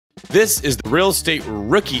This is the Real Estate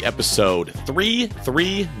Rookie episode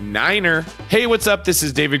 339er. Hey, what's up? This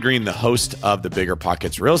is David Greene, the host of the Bigger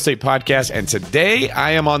Pockets Real Estate Podcast. And today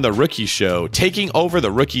I am on the Rookie Show, taking over the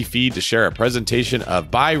Rookie feed to share a presentation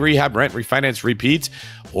of Buy, Rehab, Rent, Refinance, Repeat,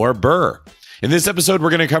 or BRRRR. In this episode, we're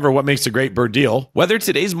going to cover what makes a great BRRRR deal, whether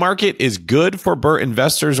today's market is good for BRRRR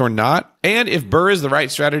investors or not, and if BRRRR is the right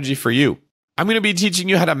strategy for you. I'm going to be teaching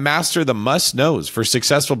you how to master the must-knows for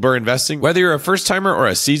successful BRRRR investing. Whether you're a first-timer or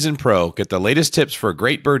a seasoned pro, get the latest tips for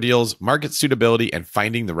great BRRRR deals, market suitability, and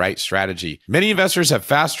finding the right strategy. Many investors have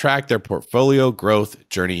fast-tracked their portfolio growth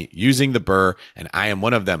journey using the BRRRR, and I am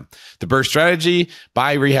one of them. The BRRRR strategy,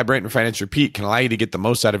 Buy, Rehab, Rent, and Refinance, Repeat, can allow you to get the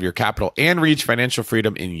most out of your capital and reach financial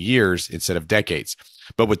freedom in years instead of decades.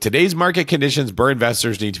 But with today's market conditions, BRRRR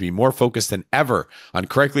investors need to be more focused than ever on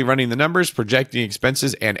correctly running the numbers, projecting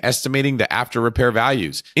expenses, and estimating the after repair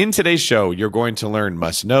values. In today's show, you're going to learn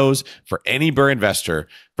must-knows for any BRRRR investor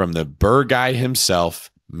from the BRRRR guy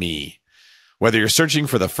himself, me. Whether you're searching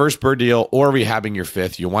for the first BRRRR deal or rehabbing your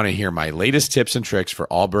fifth, you'll want to hear my latest tips and tricks for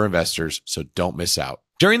all BRRRR investors, so don't miss out.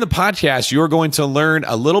 During the podcast, you're going to learn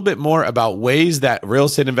a little bit more about ways that real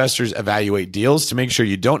estate investors evaluate deals to make sure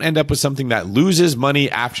you don't end up with something that loses money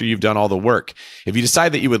after you've done all the work. If you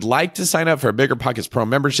decide that you would like to sign up for a Bigger Pockets Pro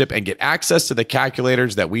membership and get access to the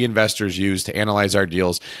calculators that we investors use to analyze our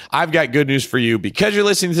deals, I've got good news for you. Because you're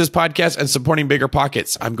listening to this podcast and supporting Bigger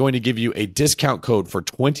Pockets, I'm going to give you a discount code for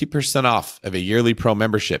 20% off of a yearly pro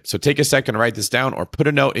membership. So take a second to write this down or put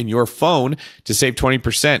a note in your phone to save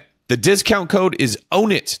 20%. The discount code is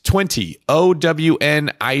OWNIT20,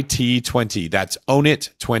 OWNIT 20. That's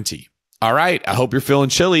OWNIT20. All right, I hope you're feeling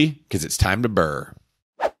chilly because it's time to BRRRR.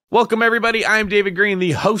 Welcome, everybody. I'm David Greene,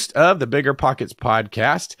 the host of the Bigger Pockets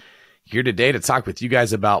Podcast, here today to talk with you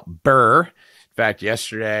guys about BRRRR. In fact,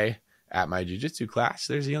 yesterday at my jiu-jitsu class,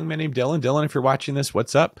 there's a young man named Dylan. Dylan, if you're watching this,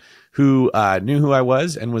 what's up? Who knew who I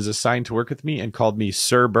was and was assigned to work with me and called me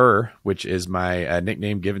Sir BRRRR, which is my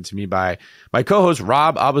nickname given to me by my co-host,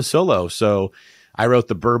 Rob Abasolo. So I wrote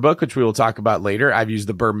the BRRRR book, which we will talk about later. I've used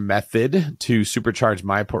the BRRRR method to supercharge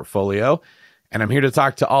my portfolio. And I'm here to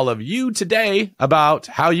talk to all of you today about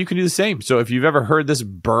how you can do the same. So if you've ever heard this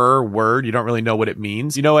BRRRR word, you don't really know what it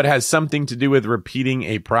means. You know, it has something to do with repeating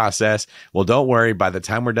a process. Well, don't worry. By the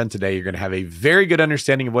time we're done today, you're going to have a very good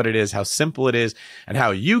understanding of what it is, how simple it is, and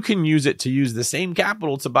how you can use it to use the same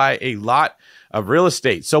capital to buy a lot of real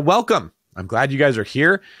estate. So welcome. I'm glad you guys are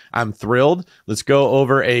here. I'm thrilled. Let's go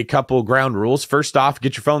over a couple ground rules. First off,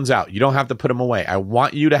 get your phones out. You don't have to put them away. I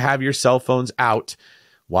want you to have your cell phones out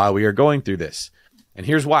while we are going through this. And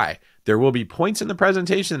here's why. There will be points in the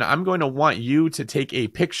presentation that I'm going to want you to take a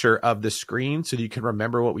picture of the screen so that you can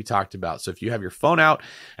remember what we talked about. So if you have your phone out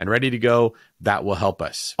and ready to go, that will help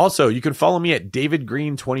us. Also, you can follow me at David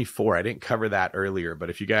Greene 24. I didn't cover that earlier, but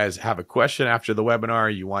if you guys have a question after the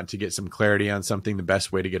webinar, you want to get some clarity on something, the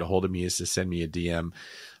best way to get a hold of me is to send me a DM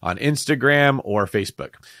on Instagram or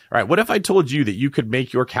Facebook. All right, what if I told you that you could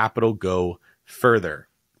make your capital go further?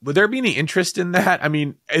 Would there be any interest in that? I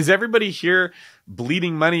mean, is everybody here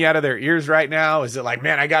bleeding money out of their ears right now? Is it like,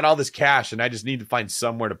 man, I got all this cash and I just need to find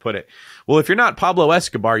somewhere to put it? Well, if you're not Pablo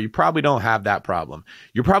Escobar, you probably don't have that problem.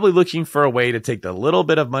 You're probably looking for a way to take the little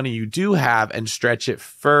bit of money you do have and stretch it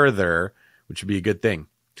further, which would be a good thing.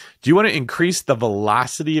 Do you want to increase the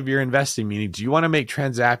velocity of your investing? Meaning, do you want to make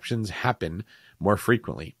transactions happen more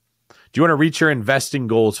frequently? Do you want to reach your investing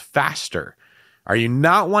goals faster? Are you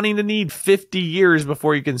not wanting to need 50 years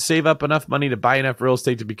before you can save up enough money to buy enough real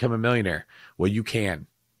estate to become a millionaire? Well, you can.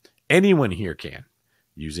 Anyone here can,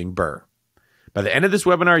 using BRRRR. By the end of this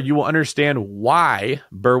webinar, you will understand why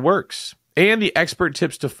BRRRR works and the expert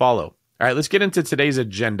tips to follow. All right, let's get into today's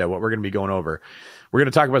agenda, what we're going to be going over. We're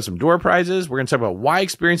going to talk about some door prizes. We're going to talk about why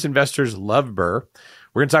experienced investors love BRRRR.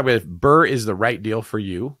 We're going to talk about if BRRRR is the right deal for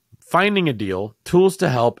you, finding a deal, tools to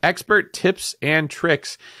help, expert tips and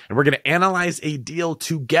tricks, and we're going to analyze a deal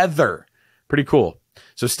together. Pretty cool.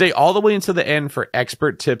 So stay all the way until the end for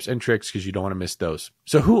expert tips and tricks because you don't want to miss those.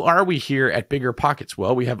 So who are we here at Bigger Pockets?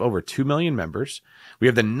 Well, we have over 2 million members. We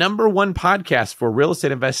have the #1 podcast for real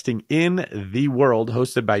estate investing in the world,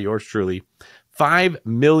 hosted by yours truly. 5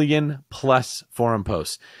 million plus forum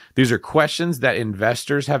posts. These are questions that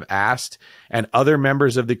investors have asked and other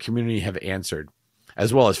members of the community have answered,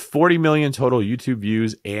 as well as 40 million total YouTube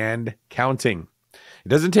views and counting. It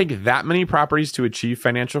doesn't take that many properties to achieve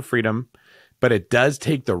financial freedom, but it does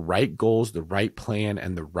take the right goals, the right plan,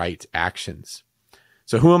 and the right actions.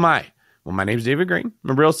 So who am I? Well, my name is David Greene.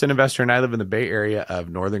 I'm a real estate investor, and I live in the Bay Area of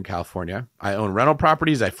Northern California. I own rental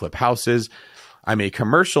properties. I flip houses. I'm a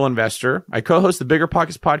commercial investor. I co-host the Bigger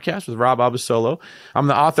Pockets podcast with Rob Abasolo. I'm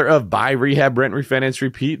the author of Buy, Rehab, Rent, Refinance,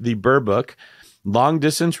 Repeat, the BRRRR book. Long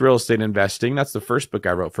Distance Real Estate Investing. That's the first book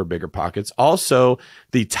I wrote for Bigger Pockets. Also,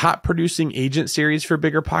 the Top Producing Agent series for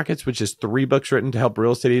Bigger Pockets, which is 3 books written to help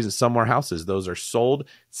real estate agents sell more houses. Those are Sold,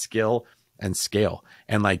 Skill, and Scale.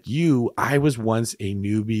 And like you, I was once a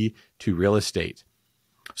newbie to real estate.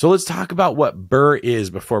 So let's talk about what BRRRR is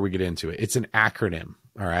before we get into it. It's an acronym,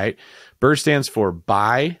 all right? BRRRR stands for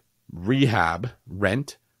Buy, Rehab,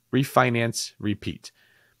 Rent, Refinance, Repeat.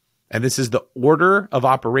 And this is the order of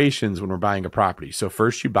operations when we're buying a property. So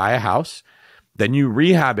first you buy a house, then you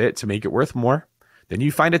rehab it to make it worth more. Then you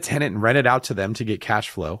find a tenant and rent it out to them to get cash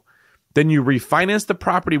flow. Then you refinance the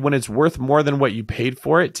property when it's worth more than what you paid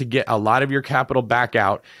for it to get a lot of your capital back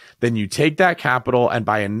out. Then you take that capital and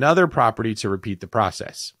buy another property to repeat the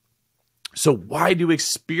process. So why do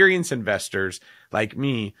experienced investors like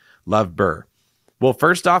me love BRRRR? Well,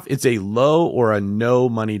 first off, it's a low or a no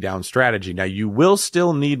money down strategy. Now, you will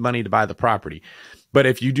still need money to buy the property, but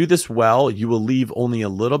if you do this well, you will leave only a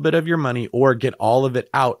little bit of your money or get all of it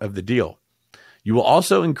out of the deal. You will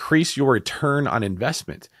also increase your return on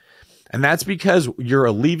investment. And that's because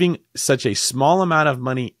you're leaving such a small amount of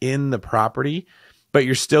money in the property, but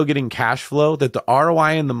you're still getting cash flow that the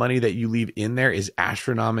ROI and the money that you leave in there is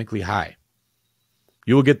astronomically high.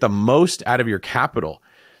 You will get the most out of your capital.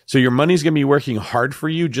 So your money's going to be working hard for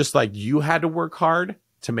you, just like you had to work hard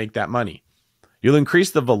to make that money. You'll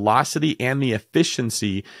increase the velocity and the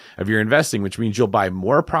efficiency of your investing, which means you'll buy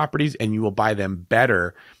more properties and you will buy them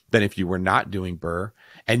better than if you were not doing BRRRR.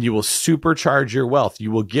 And you will supercharge your wealth.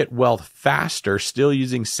 You will get wealth faster, still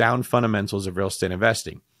using sound fundamentals of real estate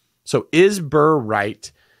investing. So is BRRRR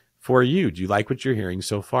right for you? Do you like what you're hearing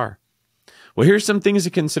so far? Well, here's some things to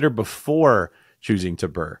consider before choosing to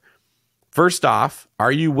BRRRR. First off,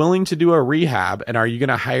 are you willing to do a rehab and are you going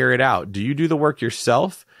to hire it out? Do you do the work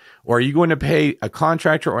yourself or are you going to pay a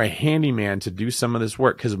contractor or a handyman to do some of this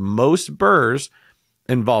work? Because most BRRRRs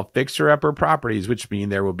involve fixer-upper properties, which mean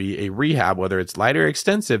there will be a rehab. Whether it's light or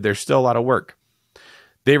extensive, there's still a lot of work.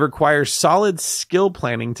 They require solid skill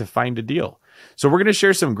planning to find a deal. So we're going to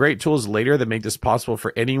share some great tools later that make this possible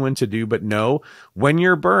for anyone to do. But no, when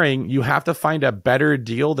you're BRRRRing, you have to find a better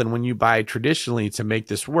deal than when you buy traditionally to make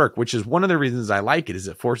this work, which is one of the reasons I like it, is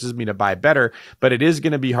it forces me to buy better, but it is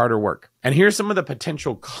going to be harder work. And here's some of the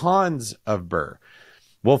potential cons of BRRRR.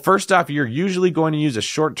 Well, first off, you're usually going to use a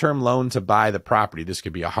short-term loan to buy the property. This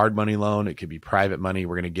could be a hard money loan. It could be private money.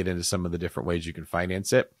 We're going to get into some of the different ways you can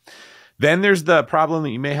finance it. Then there's the problem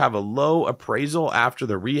that you may have a low appraisal after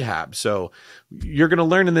the rehab. So you're going to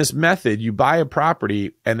learn in this method, you buy a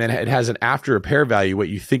property and then it has an after repair value, what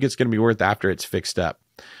you think it's going to be worth after it's fixed up.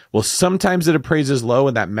 Well, sometimes it appraises low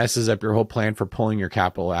and that messes up your whole plan for pulling your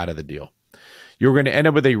capital out of the deal. You're going to end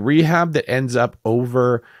up with a rehab that ends up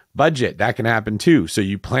over budget. That can happen too. So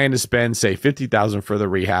you plan to spend, say, $50,000 for the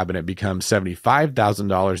rehab and it becomes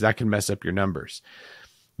 $75,000. That can mess up your numbers.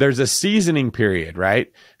 There's a seasoning period,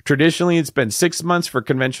 right? Traditionally, it's been 6 months for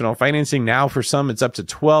conventional financing. Now, for some, it's up to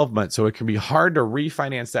 12 months. So it can be hard to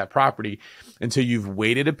refinance that property until you've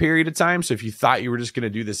waited a period of time. So if you thought you were just going to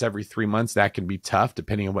do this every 3 months, that can be tough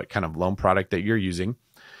depending on what kind of loan product that you're using.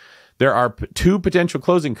 There are 2 potential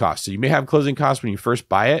closing costs. So you may have closing costs when you first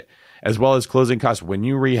buy it, as well as closing costs when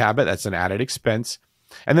you rehab it. That's an added expense.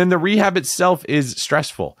 And then the rehab itself is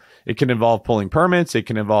stressful. It can involve pulling permits. It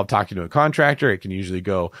can involve talking to a contractor. It can usually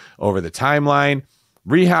go over the timeline.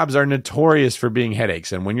 Rehabs are notorious for being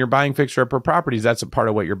headaches. And when you're buying fixer-upper properties, that's a part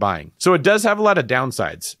of what you're buying. So it does have a lot of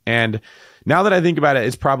downsides. And now that I think about it,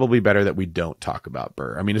 it's probably better that we don't talk about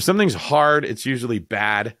BRRRR. I mean, if something's hard, it's usually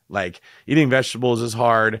bad. Like eating vegetables is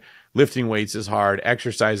hard. Lifting weights is hard.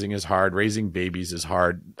 Exercising is hard. Raising babies is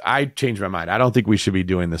hard. I changed my mind. I don't think we should be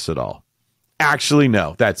doing this at all. Actually,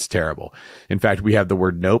 no, that's terrible. In fact, we have the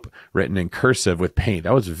word nope written in cursive with paint.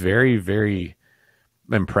 That was very, very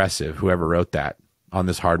impressive, whoever wrote that on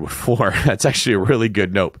this hardwood floor. That's actually a really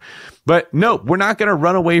good nope. But nope, we're not going to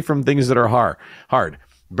run away from things that are hard.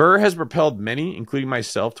 BRRRR has propelled many, including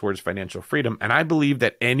myself, towards financial freedom, and I believe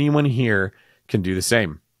that anyone here can do the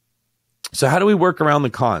same. So how do we work around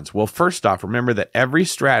the cons? Well, first off, remember that every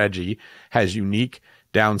strategy has unique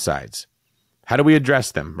downsides. How do we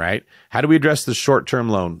address them, right? How do we address the short-term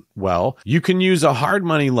loan? Well, you can use a hard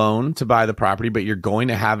money loan to buy the property, but you're going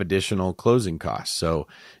to have additional closing costs. So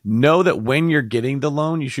know that when you're getting the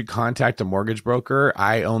loan, you should contact a mortgage broker.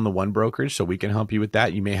 I own the one brokerage, so we can help you with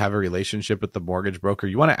that. You may have a relationship with the mortgage broker.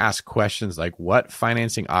 You want to ask questions like, what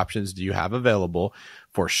financing options do you have available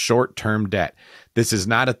for short-term debt? This is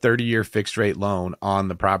not a 30-year fixed rate loan on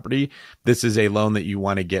the property. This is a loan that you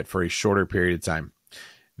want to get for a shorter period of time.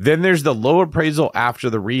 Then there's the low appraisal after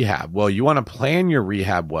the rehab. Well, you want to plan your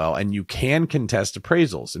rehab well, and you can contest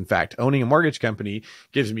appraisals. In fact, owning a mortgage company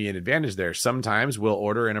gives me an advantage there. Sometimes we'll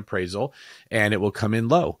order an appraisal and it will come in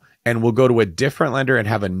low, and we'll go to a different lender and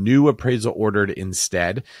have a new appraisal ordered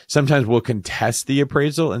instead. Sometimes we'll contest the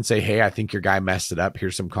appraisal and say, hey, I think your guy messed it up.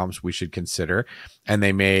 Here's some comps we should consider. And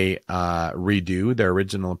they may redo their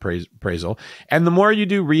original appraisal. And the more you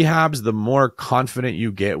do rehabs, the more confident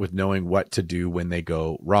you get with knowing what to do when they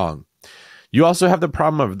go wrong. You also have the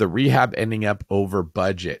problem of the rehab ending up over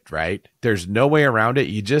budget, right? There's no way around it.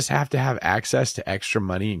 You just have to have access to extra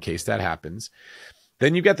money in case that happens.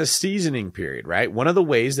 Then you've got the seasoning period, right? One of the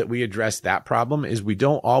ways that we address that problem is we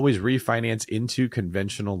don't always refinance into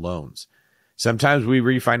conventional loans. Sometimes we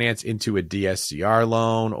refinance into a DSCR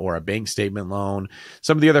loan or a bank statement loan,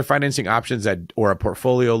 some of the other financing options or a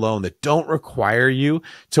portfolio loan that don't require you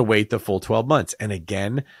to wait the full 12 months. And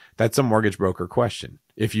again, that's a mortgage broker question.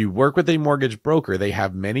 If you work with a mortgage broker, they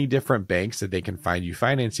have many different banks that they can find you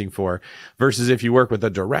financing for, versus if you work with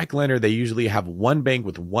a direct lender, they usually have one bank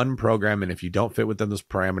with one program. And if you don't fit within those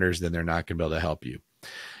parameters, then they're not going to be able to help you.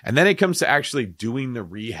 And then it comes to actually doing the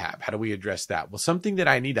rehab. How do we address that? Well, something that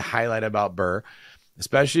I need to highlight about BRRRR,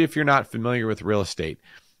 especially if you're not familiar with real estate,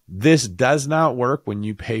 this does not work when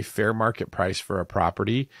you pay fair market price for a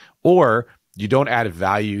property or you don't add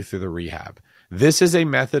value through the rehab. This is a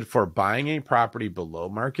method for buying a property below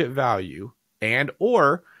market value and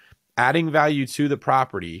or adding value to the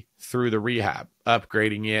property through the rehab,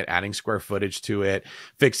 upgrading it, adding square footage to it,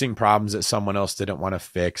 fixing problems that someone else didn't want to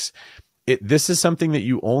fix. This is something that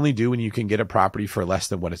you only do when you can get a property for less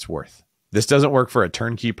than what it's worth. This doesn't work for a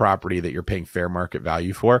turnkey property that you're paying fair market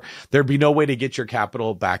value for. There'd be no way to get your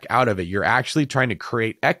capital back out of it. You're actually trying to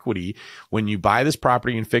create equity when you buy this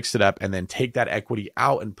property and fix it up and then take that equity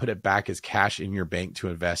out and put it back as cash in your bank to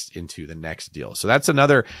invest into the next deal. So that's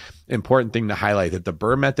another important thing to highlight, that the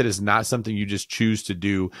BRRRR method is not something you just choose to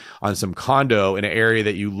do on some condo in an area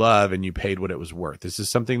that you love and you paid what it was worth. This is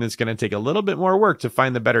something that's going to take a little bit more work to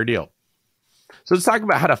find the better deal. So let's talk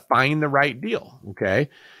about how to find the right deal. Okay.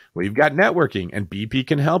 Well, you've got networking, and BP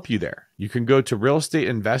can help you there. You can go to real estate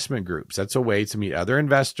investment groups. That's a way to meet other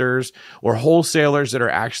investors or wholesalers that are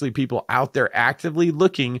actually people out there actively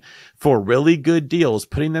looking for really good deals,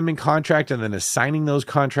 putting them in contract and then assigning those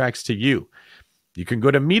contracts to you. You can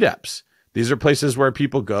go to meetups. These are places where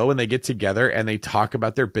people go and they get together and they talk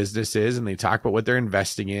about their businesses and they talk about what they're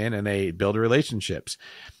investing in and they build relationships.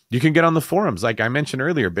 You can get on the forums. Like I mentioned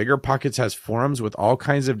earlier, BiggerPockets has forums with all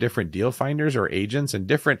kinds of different deal finders or agents and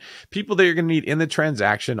different people that you're going to meet in the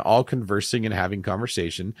transaction, all conversing and having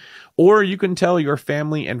conversation. Or you can tell your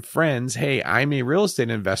family and friends, hey, I'm a real estate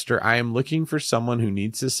investor. I am looking for someone who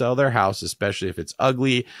needs to sell their house, especially if it's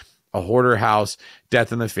ugly, a hoarder house,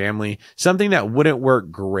 death in the family, something that wouldn't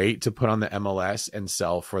work great to put on the MLS and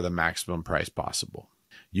sell for the maximum price possible.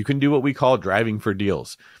 You can do what we call driving for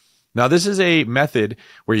deals. Now, this is a method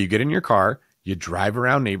where you get in your car, you drive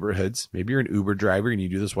around neighborhoods. Maybe you're an Uber driver and you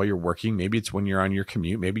do this while you're working. Maybe it's when you're on your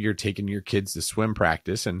commute. Maybe you're taking your kids to swim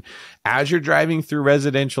practice. And as you're driving through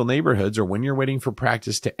residential neighborhoods, or when you're waiting for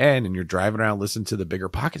practice to end and you're driving around, listen to the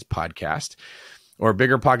BiggerPockets podcast or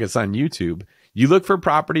BiggerPockets on YouTube, you look for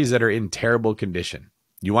properties that are in terrible condition.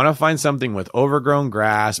 You want to find something with overgrown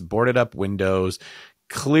grass, boarded up windows,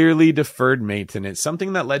 clearly deferred maintenance,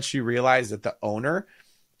 something that lets you realize that the owner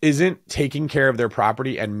isn't taking care of their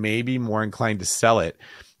property and may be more inclined to sell it.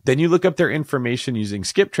 Then you look up their information using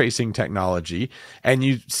skip tracing technology and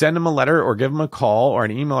you send them a letter or give them a call or an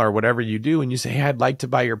email or whatever you do. And you say, hey, I'd like to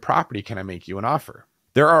buy your property. Can I make you an offer?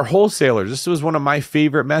 There are wholesalers. This was one of my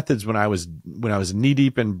favorite methods when I was knee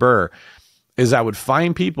deep in BRRRR, is I would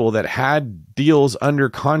find people that had deals under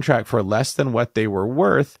contract for less than what they were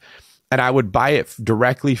worth. And I would buy it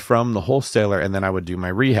directly from the wholesaler. And then I would do my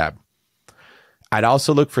rehab. I'd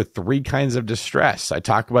also look for 3 kinds of distress. I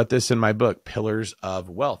talk about this in my book, Pillars of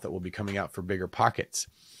Wealth, that will be coming out for BiggerPockets.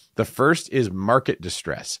 The first is market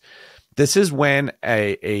distress. This is when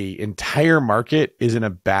a entire market is in a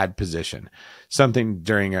bad position. Something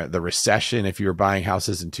during the recession, if you were buying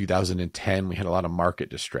houses in 2010, we had a lot of market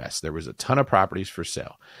distress. There was a ton of properties for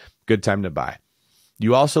sale. Good time to buy.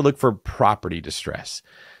 You also look for property distress.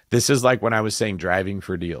 This is like when I was saying driving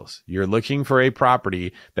for deals. You're looking for a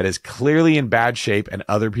property that is clearly in bad shape and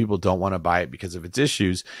other people don't want to buy it because of its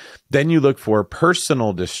issues. Then you look for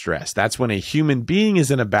personal distress. That's when a human being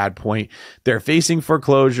is in a bad point. They're facing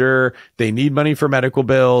foreclosure. They need money for medical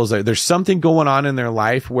bills. There's something going on in their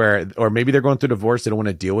life or maybe they're going through divorce. They don't want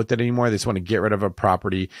to deal with it anymore. They just want to get rid of a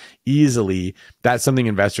property easily. That's something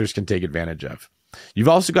investors can take advantage of. You've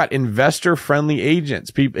also got investor-friendly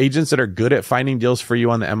agents, agents that are good at finding deals for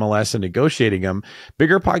you on the MLS and negotiating them.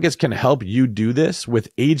 Bigger Pockets can help you do this with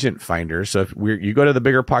Agent Finder. So if you go to the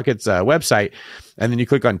Bigger Pockets website and then you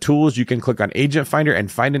click on Tools, you can click on Agent Finder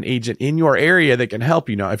and find an agent in your area that can help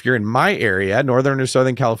you. Now, if you're in my area, Northern or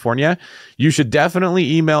Southern California, you should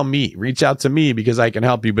definitely email me, reach out to me because I can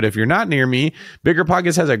help you. But if you're not near me, Bigger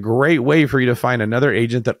Pockets has a great way for you to find another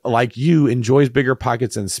agent that, like you, enjoys Bigger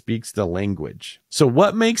Pockets and speaks the language. So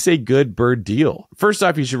what makes a good BRRRR deal? First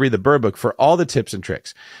off, you should read the BRRRR book for all the tips and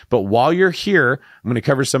tricks. But while you're here, I'm going to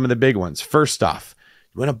cover some of the big ones. First off,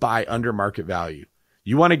 you want to buy under market value.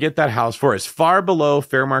 You want to get that house for as far below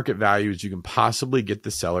fair market value as you can possibly get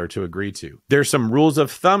the seller to agree to. There's some rules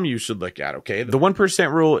of thumb you should look at, okay? The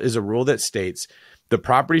 1% rule is a rule that states the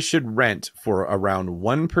property should rent for around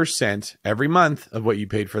 1% every month of what you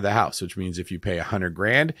paid for the house, which means if you pay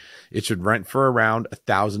 $100,000, it should rent for around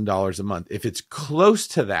 $1,000 a month. If it's close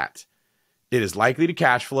to that, it is likely to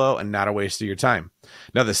cash flow and not a waste of your time.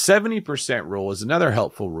 Now, the 70% rule is another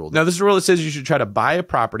helpful rule. Now, this is a rule that says you should try to buy a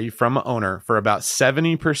property from an owner for about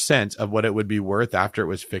 70% of what it would be worth after it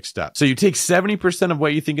was fixed up. So you take 70% of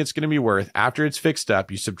what you think it's going to be worth after it's fixed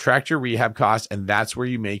up, you subtract your rehab costs, and that's where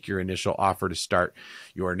you make your initial offer to start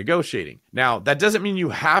your negotiating. Now, that doesn't mean you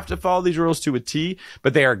have to follow these rules to a T,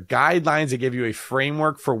 but they are guidelines that give you a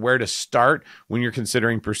framework for where to start when you're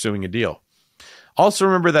considering pursuing a deal. Also,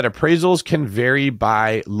 remember that appraisals can vary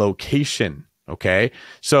by location, okay?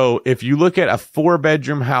 So if you look at a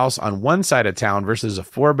 4-bedroom house on one side of town versus a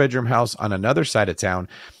 4-bedroom house on another side of town,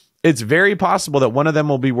 it's very possible that one of them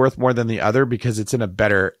will be worth more than the other because it's in a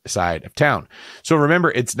better side of town. So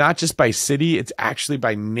remember, it's not just by city, it's actually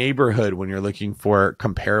by neighborhood when you're looking for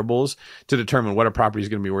comparables to determine what a property is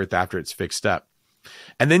going to be worth after it's fixed up.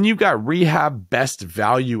 And then you've got rehab best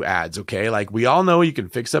value adds, okay? Like we all know you can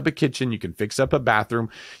fix up a kitchen, you can fix up a bathroom,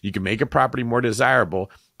 you can make a property more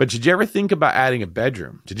desirable. But did you ever think about adding a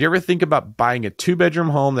bedroom? Did you ever think about buying a 2-bedroom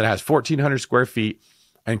home that has 1,400 square feet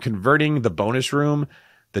and converting the bonus room,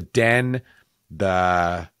 the den,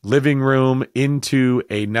 the living room into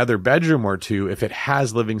another bedroom or two if it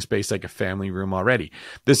has living space like a family room already?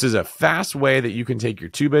 This is a fast way that you can take your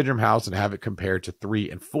 2-bedroom house and have it compared to 3-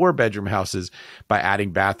 and 4-bedroom houses by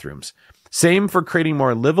adding bathrooms. Same for creating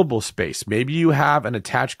more livable space. Maybe you have an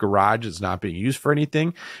attached garage that's not being used for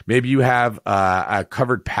anything. Maybe you have a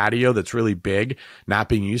covered patio that's really big, not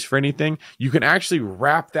being used for anything. You can actually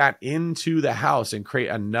wrap that into the house and create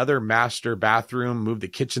another master bathroom, move the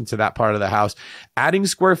kitchen to that part of the house. Adding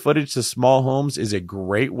square footage to small homes is a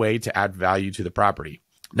great way to add value to the property.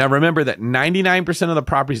 Now, remember that 99% of the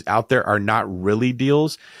properties out there are not really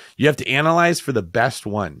deals. You have to analyze for the best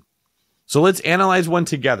one. So let's analyze one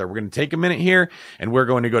together. We're going to take a minute here and we're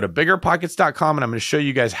going to go to biggerpockets.com and I'm going to show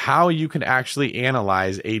you guys how you can actually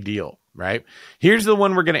analyze a deal, right? Here's the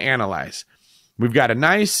one we're going to analyze. We've got a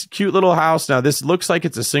nice, cute little house. Now, this looks like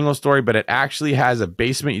it's a single story, but it actually has a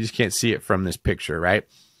basement. You just can't see it from this picture, right?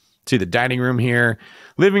 See the dining room here,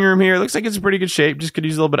 living room here. It looks like it's in pretty good shape. Just could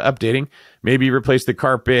use a little bit of updating. Maybe replace the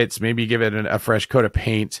carpets, maybe give it a fresh coat of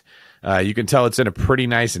paint. You can tell it's in a pretty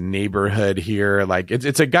nice neighborhood here. Like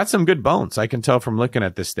it's got some good bones. I can tell from looking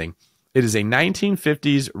at this thing. It is a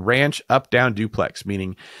 1950s ranch up-down duplex,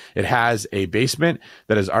 meaning it has a basement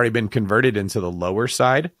that has already been converted into the lower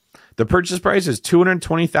side. The purchase price is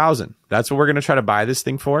 $220,000. That's what we're going to try to buy this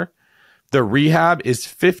thing for. The rehab is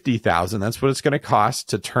 $50,000. That's what it's going to cost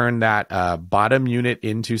to turn that bottom unit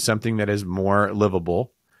into something that is more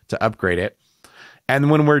livable, to upgrade it. And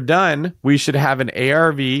when we're done, we should have an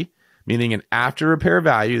ARV, meaning an after repair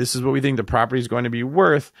value. This is what we think the property is going to be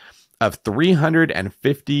worth, of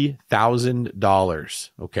 $350,000.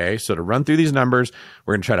 Okay, so to run through these numbers,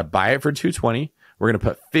 we're going to try to buy it for $220,000. We're going to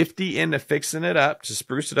put $50,000 into fixing it up, to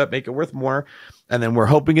spruce it up, make it worth more. And then we're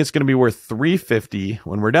hoping it's going to be worth $350,000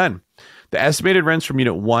 when we're done. The estimated rents from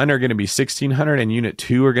unit 1 are going to be $1,600 and unit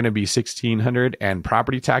 2 are going to be $1,600. And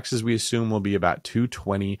property taxes, we assume, will be about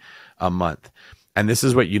 $220 a month. And this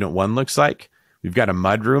is what unit 1 looks like. We've got a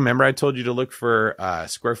mud room. Remember I told you to look for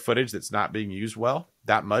square footage that's not being used well?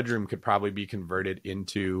 that mudroom could probably be converted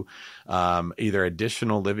into either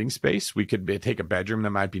additional living space. We could take a bedroom that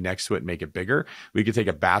might be next to it and make it bigger. We could take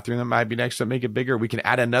a bathroom that might be next to it and make it bigger. We can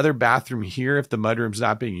add another bathroom here if the mudroom's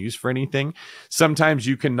not being used for anything. Sometimes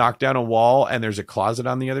you can knock down a wall and there's a closet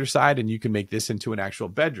on the other side and you can make this into an actual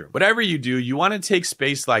bedroom. Whatever you do, you want to take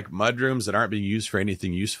space like mudrooms that aren't being used for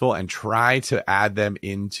anything useful and try to add them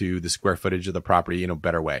into the square footage of the property in a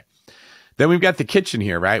better way. Then we've got the kitchen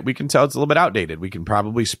here, right? We can tell it's a little bit outdated. We can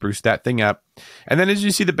probably spruce that thing up. And then as you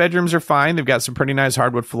see, the bedrooms are fine. They've got some pretty nice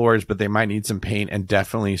hardwood floors, but they might need some paint and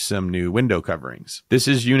definitely some new window coverings. This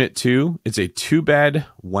is unit 2. It's a 2-bed,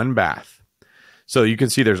 1-bath. So you can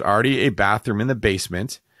see there's already a bathroom in the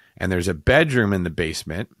basement and there's a bedroom in the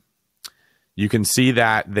basement. You can see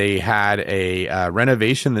that they had a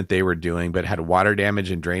renovation that they were doing, but had water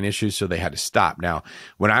damage and drain issues, so they had to stop. Now,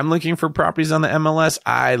 when I'm looking for properties on the MLS,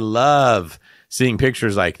 I love seeing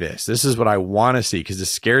pictures like this. This is what I want to see because it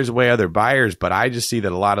scares away other buyers, but I just see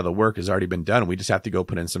that a lot of the work has already been done. We just have to go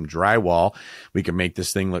put in some drywall. We can make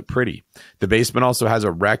this thing look pretty. The basement also has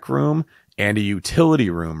a rec room and a utility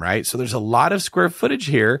room, right? So there's a lot of square footage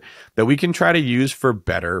here that we can try to use for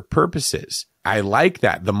better purposes. I like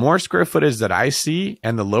that. The more square footage that I see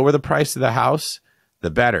and the lower the price of the house,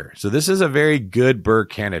 the better. So this is a very good BRRRR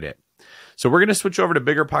candidate. So we're going to switch over to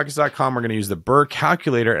biggerpockets.com. We're going to use the BRRRR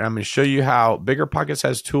calculator, and I'm going to show you how BiggerPockets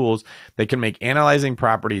has tools that can make analyzing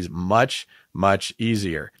properties much, much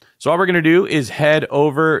easier. So all we're going to do is head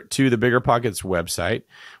over to the BiggerPockets website.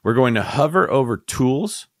 We're going to hover over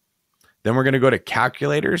tools. Then we're going to go to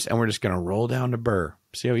calculators, and we're just going to roll down to BRRRR.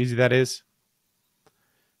 See how easy that is?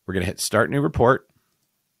 We're going to hit start new report.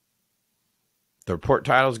 The report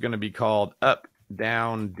title is going to be called Up,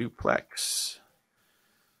 Down, Duplex.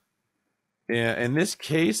 In this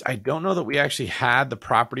case, I don't know that we actually had the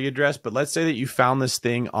property address, but let's say that you found this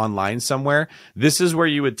thing online somewhere. This is where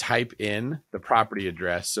you would type in the property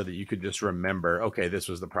address so that you could just remember, okay, this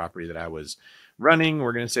was the property that I was running.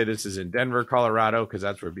 We're going to say this is in Denver, Colorado, because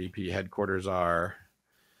that's where BP headquarters are.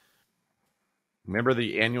 Remember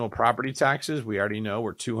the annual property taxes? We already know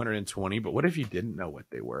were $220, but what if you didn't know what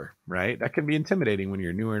they were, right? That can be intimidating when you're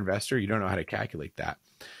a newer investor. You don't know how to calculate that.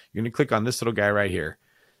 You're going to click on this little guy right here.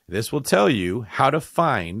 This will tell you how to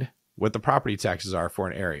find what the property taxes are for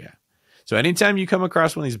an area. So anytime you come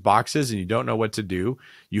across one of these boxes and you don't know what to do,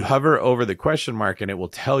 you hover over the question mark and it will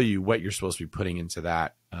tell you what you're supposed to be putting into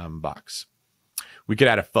that box. We could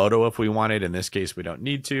add a photo if we wanted. In this case, we don't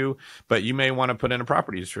need to, but you may want to put in a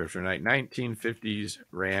property description, like 1950s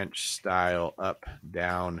ranch style up,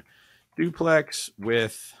 down duplex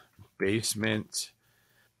with basement,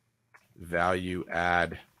 value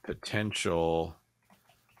add potential,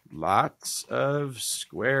 lots of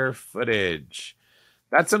square footage.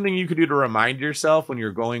 That's something you could do to remind yourself when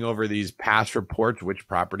you're going over these past reports, which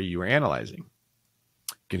property you were analyzing.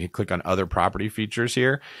 You can click on other property features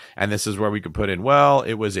here. And this is where we could put in, well,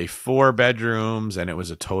 it was a 4 bedrooms and it was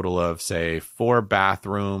a total of, say, 4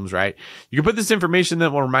 bathrooms, right? You can put this information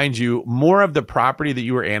that will remind you more of the property that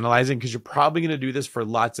you were analyzing because you're probably going to do this for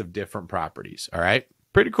lots of different properties. All right.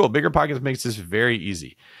 Pretty cool. BiggerPockets makes this very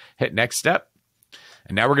easy. Hit next step.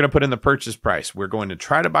 And now we're going to put in the purchase price. We're going to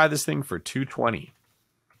try to buy this thing for $220.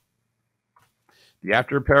 The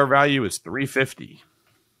after repair value is $350.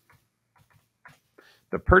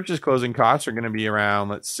 The purchase closing costs are going to be around,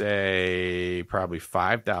 let's say, probably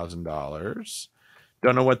 $5,000.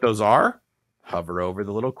 Don't know what those are? Hover over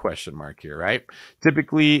the little question mark here, right?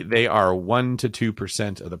 Typically, they are 1 to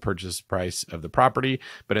 2% of the purchase price of the property,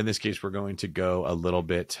 but in this case, we're going to go a little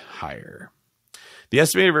bit higher. The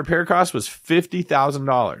estimated repair cost was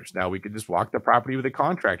 $50,000. Now, we could just walk the property with a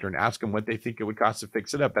contractor and ask them what they think it would cost to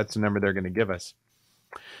fix it up. That's the number they're going to give us.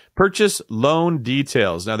 Purchase loan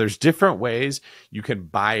details. Now, there's different ways you can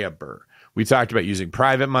buy a BRRRR. We talked about using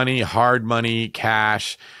private money, hard money,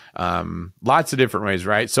 cash, lots of different ways,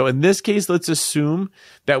 right? So in this case, let's assume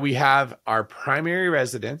that we have our primary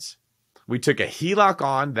residence. We took a HELOC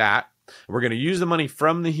on that. We're going to use the money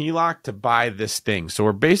from the HELOC to buy this thing. So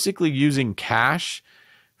we're basically using cash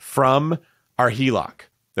from our HELOC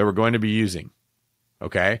that we're going to be using.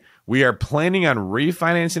 Okay. We are planning on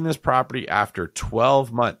refinancing this property after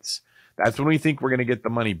 12 months. That's when we think we're going to get the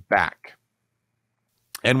money back.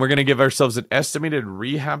 And we're going to give ourselves an estimated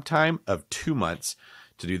rehab time of 2 months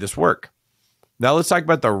to do this work. Now let's talk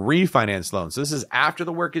about the refinance loan. So this is after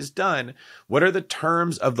the work is done. What are the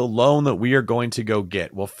terms of the loan that we are going to go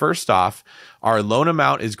get? Well, first off, our loan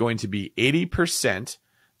amount is going to be 80%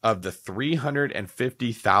 of the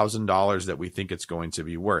 $350,000 that we think it's going to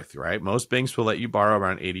be worth, right? Most banks will let you borrow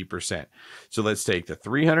around 80%. So let's take the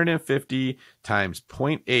 350 times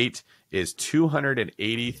 0.8 is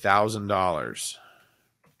 $280,000.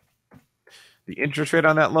 The interest rate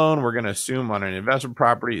on that loan, we're going to assume on an investment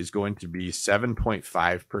property, is going to be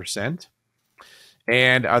 7.5%.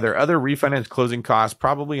 And are there other refinance closing costs?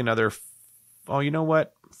 Probably another, oh, you know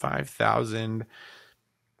what? 5,000.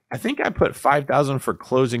 I think I put 5,000 for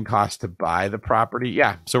closing costs to buy the property.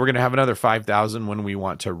 Yeah. So we're going to have another 5,000 when we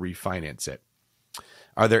want to refinance it.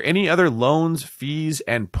 Are there any other loans, fees,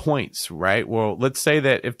 and points, right? Well, let's say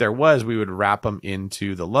that if there was, we would wrap them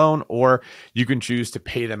into the loan, or you can choose to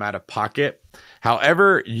pay them out of pocket.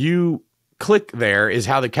 However you click there is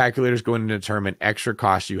how the calculator is going to determine extra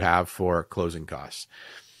costs you have for closing costs.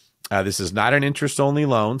 This is not an interest-only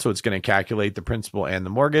loan, so it's going to calculate the principal and the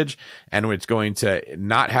mortgage, and it's going to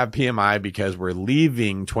not have PMI because we're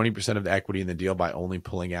leaving 20% of the equity in the deal by only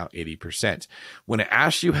pulling out 80%. When it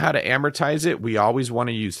asks you how to amortize it, we always want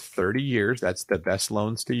to use 30 years. That's the best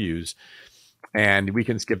loans to use. And we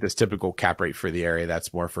can skip this typical cap rate for the area.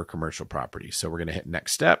 That's more for commercial property. So we're going to hit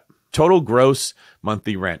next step. Total gross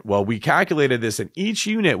monthly rent. Well, we calculated this, and each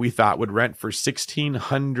unit we thought would rent for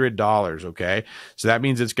 $1,600. Okay. So that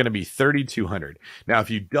means it's going to be $3,200. Now, if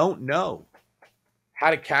you don't know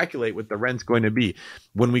how to calculate what the rent's going to be,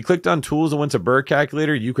 when we clicked on tools and went to BRRRR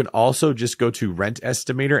calculator, you can also just go to rent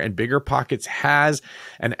estimator, and BiggerPockets has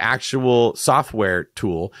an actual software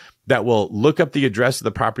tool that will look up the address of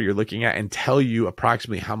the property you're looking at and tell you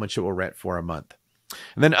approximately how much it will rent for a month.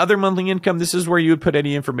 And then other monthly income, this is where you would put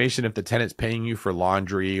any information if the tenant's paying you for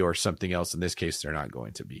laundry or something else. In this case, they're not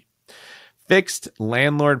going to be. Fixed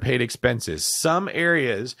landlord paid expenses. Some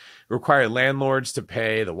areas require landlords to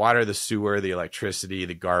pay the water, the sewer, the electricity,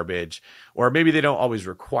 the garbage, or maybe they don't always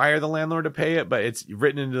require the landlord to pay it, but it's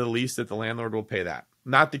written into the lease that the landlord will pay that.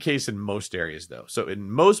 Not the case in most areas, though. So in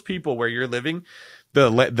most people where you're living,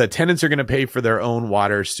 the tenants are going to pay for their own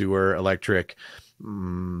water, sewer, electric,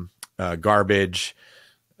 garbage,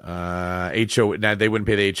 HOA. Now they wouldn't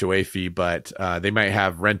pay the HOA fee, but they might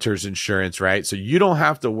have renter's insurance, right? So you don't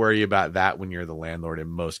have to worry about that when you're the landlord in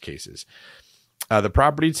most cases. The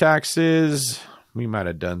property taxes, we might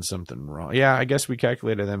have done something wrong. Yeah, I guess we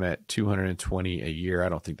calculated them at $220 a year. I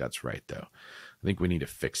don't think that's right, though. I think we need to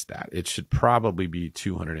fix that. It should probably be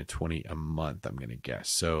 $220 a month, I'm going to guess.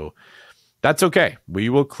 So that's okay. We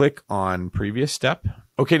will click on previous step.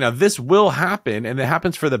 Okay, now this will happen, and it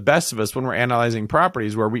happens for the best of us when we're analyzing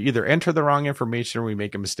properties where we either enter the wrong information or we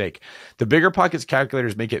make a mistake. The BiggerPockets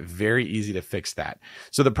calculators make it very easy to fix that.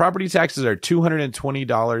 So the property taxes are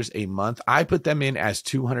 $220 a month. I put them in as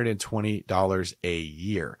 $220 a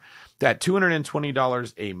year. That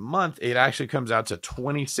 $220 a month, it actually comes out to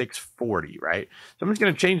 $2,640, right? So I'm just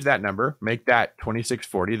going to change that number, make that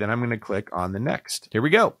 $2,640. Then I'm going to click on the next. Here we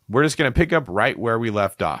go. We're just going to pick up right where we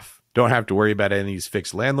left off. Don't have to worry about any of these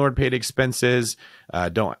fixed landlord paid expenses.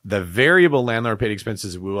 The variable landlord paid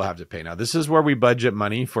expenses we will have to pay. Now, this is where we budget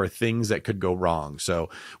money for things that could go wrong. So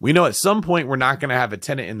we know at some point we're not going to have a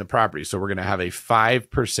tenant in the property. So we're going to have a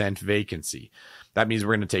 5% vacancy. That means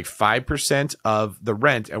we're going to take 5% of the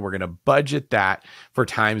rent and we're going to budget that for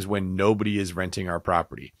times when nobody is renting our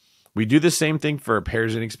property. We do the same thing for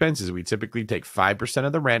repairs and expenses. We typically take 5%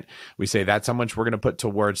 of the rent. We say that's how much we're going to put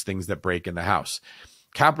towards things that break in the house.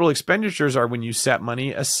 Capital expenditures are when you set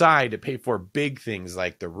money aside to pay for big things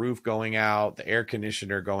like the roof going out, the air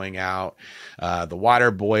conditioner going out, the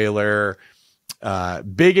water boiler,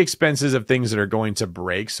 big expenses of things that are going to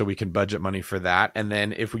break, so we can budget money for that. And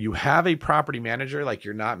then if you have a property manager, like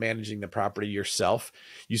you're not managing the property yourself,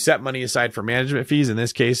 you set money aside for management fees. In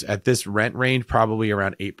this case, at this rent range, probably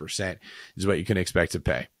around 8% is what you can expect to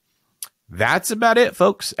pay. That's about it,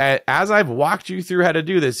 folks. As I've walked you through how to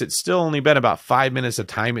do this, it's still only been about 5 minutes of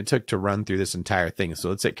time it took to run through this entire thing. So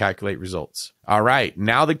let's hit calculate results. All right.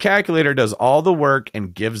 Now the calculator does all the work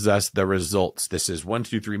and gives us the results. This is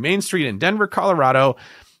 123 Main Street in Denver, Colorado,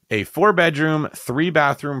 a 4-bedroom,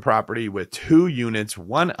 3-bathroom property with 2 units,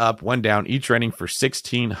 1 up, 1 down, each renting for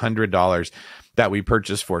 $1,600 that we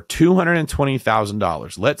purchased for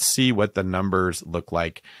 $220,000. Let's see what the numbers look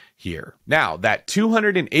like here. Now, that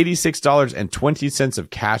 $286.20 of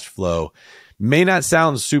cash flow may not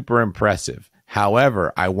sound super impressive.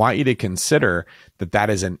 However, I want you to consider that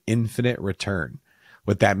that is an infinite return.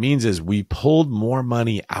 What that means is we pulled more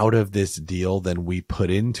money out of this deal than we put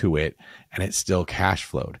into it, and it still cash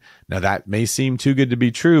flowed. Now, that may seem too good to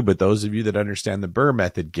be true, but those of you that understand the BRRRR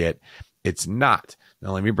method get it's not.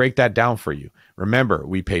 Now, let me break that down for you. Remember,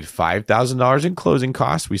 we paid $5,000 in closing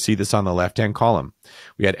costs. We see this on the left-hand column.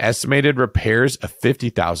 We had estimated repairs of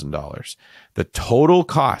 $50,000. The total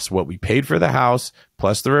cost, what we paid for the house,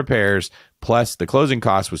 plus the repairs, plus the closing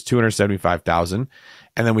cost was $275,000.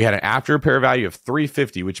 And then we had an after repair value of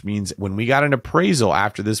 $350,000, which means when we got an appraisal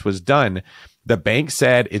after this was done, the bank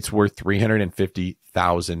said it's worth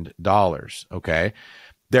 $350,000. Okay.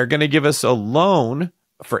 They're going to give us a loan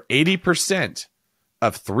for 80%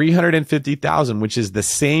 of $350,000, which is the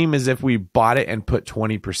same as if we bought it and put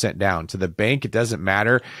 20% down. To the bank, it doesn't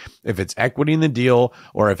matter if it's equity in the deal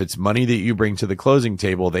or if it's money that you bring to the closing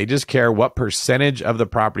table. They just care what percentage of the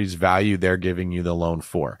property's value they're giving you the loan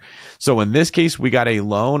for. So in this case, we got a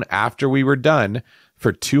loan after we were done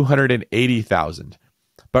for $280,000.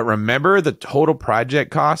 But remember, the total project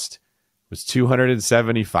cost was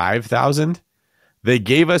 $275,000. They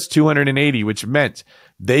gave us $280,000, which meant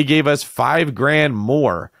they gave us $5,000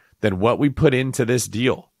 more than what we put into this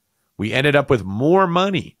deal. We ended up with more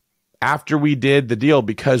money after we did the deal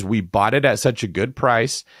because we bought it at such a good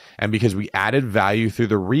price and because we added value through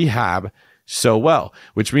the rehab so well,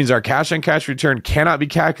 which means our cash on cash return cannot be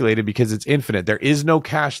calculated because it's infinite. There is no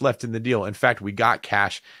cash left in the deal. In fact, we got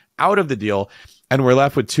cash out of the deal and we're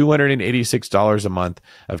left with $286 a month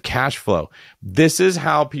of cash flow. This is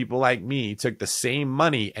how people like me took the same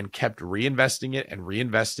money and kept reinvesting it and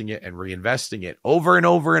reinvesting it and reinvesting it over and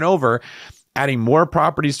over and over, adding more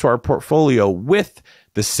properties to our portfolio with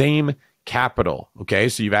the same capital. Okay.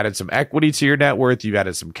 So you've added some equity to your net worth. You've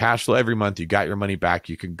added some cash flow every month. You got your money back.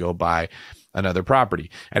 You can go buy another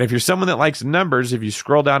property. And if you're someone that likes numbers, if you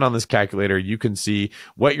scroll down on this calculator, you can see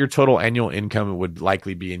what your total annual income would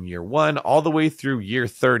likely be in year 1 all the way through year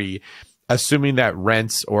 30, assuming that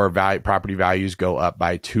rents or property values go up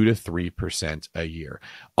by 2 to 3% a year.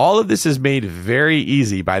 All of this is made very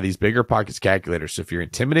easy by these Bigger Pockets calculators. So if you're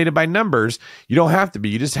intimidated by numbers, you don't have to be.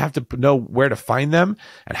 You just have to know where to find them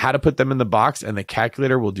and how to put them in the box, and the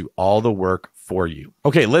calculator will do all the work for you.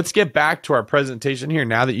 Okay, let's get back to our presentation here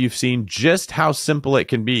now that you've seen just how simple it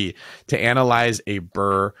can be to analyze a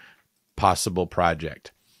BRRRR possible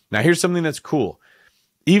project. Now, here's something that's cool.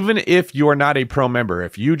 Even if you're not a pro member,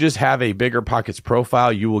 if you just have a Bigger Pockets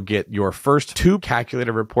profile, you will get your first 2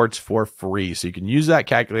 calculator reports for free. So you can use that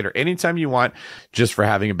calculator anytime you want just for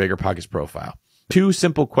having a Bigger Pockets profile. 2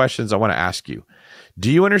 simple questions I want to ask you. Do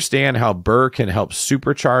you understand how BRRRR can help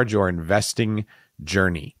supercharge your investing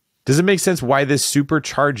journey? Does it make sense why this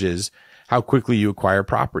supercharges how quickly you acquire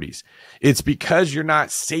properties? It's because you're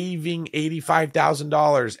not saving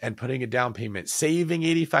 $85,000 and putting a down payment, saving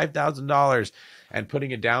 $85,000 and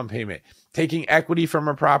putting a down payment, taking equity from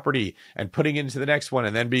a property and putting it into the next one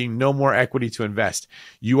and then being no more equity to invest.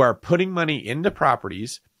 You are putting money into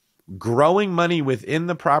properties, growing money within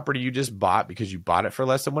the property you just bought because you bought it for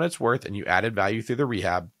less than what it's worth and you added value through the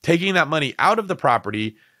rehab, taking that money out of the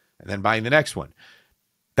property and then buying the next one.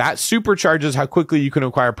 That supercharges how quickly you can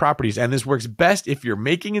acquire properties. And this works best if you're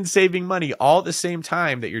making and saving money all at the same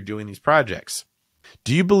time that you're doing these projects.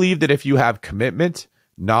 Do you believe that if you have commitment,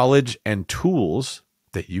 knowledge, and tools,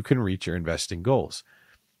 that you can reach your investing goals?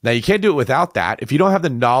 Now, you can't do it without that. If you don't have the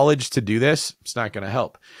knowledge to do this, it's not going to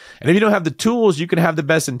help. And if you don't have the tools, you can have the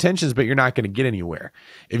best intentions, but you're not going to get anywhere.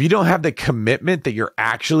 If you don't have the commitment that you're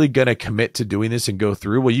actually going to commit to doing this and go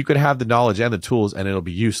through, well, you could have the knowledge and the tools and it'll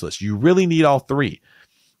be useless. You really need all 3.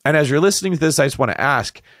 And as you're listening to this, I just want to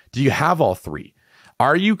ask, do you have all 3?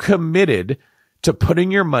 Are you committed to putting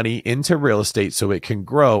your money into real estate so it can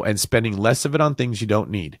grow and spending less of it on things you don't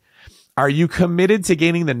need? Are you committed to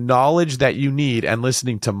gaining the knowledge that you need and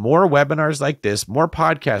listening to more webinars like this, more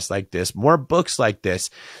podcasts like this, more books like this,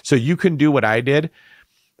 so you can do what I did?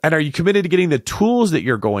 And are you committed to getting the tools that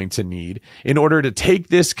you're going to need in order to take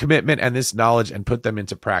this commitment and this knowledge and put them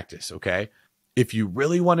into practice? Okay. If you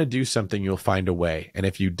really want to do something, you'll find a way. And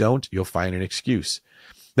if you don't, you'll find an excuse.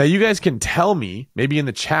 Now, you guys can tell me, maybe in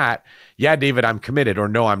the chat, yeah, David, I'm committed, or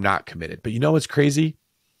no, I'm not committed. But you know what's crazy?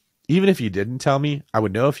 Even if you didn't tell me, I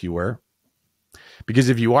would know if you were. Because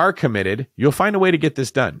if you are committed, you'll find a way to get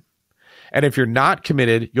this done. And if you're not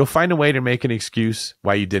committed, you'll find a way to make an excuse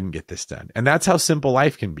why you didn't get this done. And that's how simple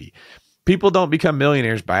life can be. People don't become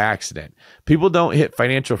millionaires by accident. People don't hit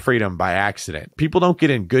financial freedom by accident. People don't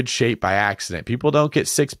get in good shape by accident. People don't get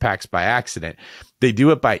 6-packs by accident. They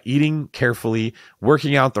do it by eating carefully,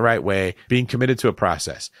 working out the right way, being committed to a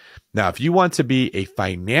process. Now, if you want to be a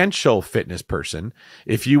financial fitness person,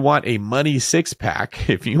 if you want a money 6-pack,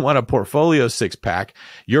 if you want a portfolio 6-pack,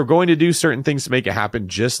 you're going to do certain things to make it happen,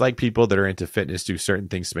 just like people that are into fitness do certain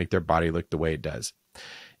things to make their body look the way it does.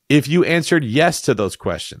 If you answered yes to those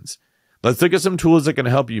questions, let's look at some tools that can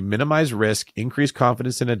help you minimize risk, increase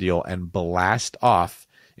confidence in a deal, and blast off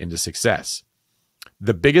into success.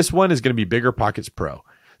 The biggest one is going to be Bigger Pockets Pro.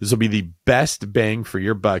 This will be the best bang for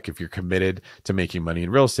your buck if you're committed to making money in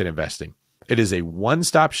real estate investing. It is a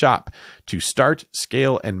one-stop shop to start,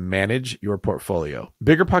 scale, and manage your portfolio.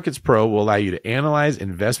 BiggerPockets Pro will allow you to analyze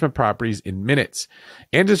investment properties in minutes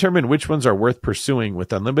and determine which ones are worth pursuing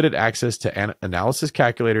with unlimited access to analysis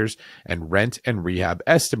calculators and rent and rehab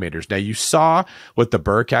estimators. Now, you saw what the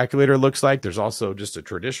BRRRR calculator looks like. There's also just a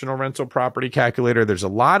traditional rental property calculator. There's a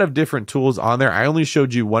lot of different tools on there. I only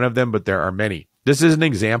showed you one of them, but there are many. This is an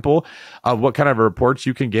example of what kind of reports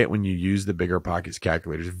you can get when you use the BiggerPockets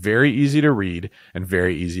calculators. Very easy to read and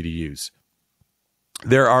very easy to use.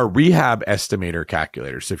 There are rehab estimator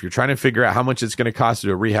calculators. So if you're trying to figure out how much it's going to cost to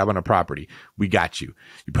do a rehab on a property, we got you.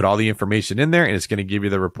 You put all the information in there and it's going to give you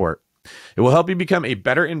the report. It will help you become a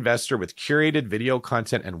better investor with curated video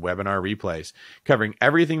content and webinar replays, covering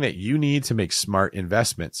everything that you need to make smart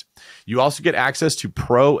investments. You also get access to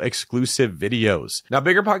pro exclusive videos. Now,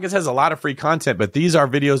 BiggerPockets has a lot of free content, but these are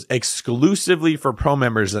videos exclusively for pro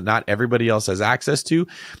members that not everybody else has access to,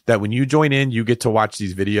 that when you join in, you get to watch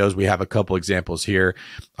these videos. We have a couple examples here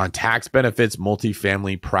on tax benefits,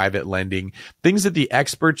 multifamily, private lending, things that the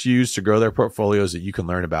experts use to grow their portfolios that you can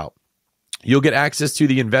learn about. You'll get access to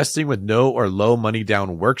the Investing with No or Low Money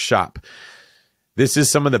Down workshop. This is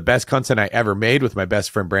some of the best content I ever made with my best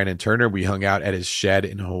friend, Brandon Turner. We hung out at his shed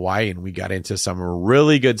in Hawaii and we got into some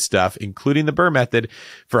really good stuff, including the BRRRR method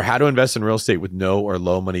for how to invest in real estate with no or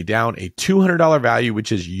low money down, a $200 value,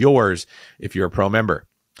 which is yours if you're a pro member.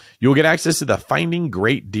 You'll get access to the Finding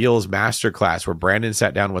Great Deals Masterclass, where Brandon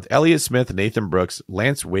sat down with Elliott Smith, Nathan Brooks,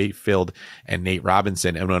 Lance Wakefield, and Nate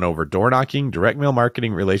Robinson and went over door knocking, direct mail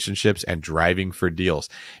marketing, relationships, and driving for deals.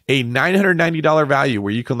 A $990 value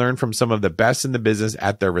where you can learn from some of the best in the business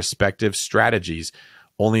at their respective strategies,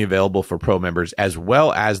 only available for pro members, as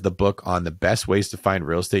well as the book on the best ways to find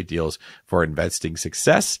real estate deals for investing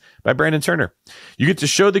success by Brandon Turner. You get to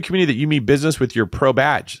show the community that you mean business with your pro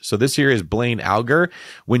badge. So this here is Blaine Alger.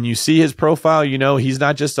 When you see his profile, you know he's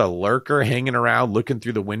not just a lurker hanging around looking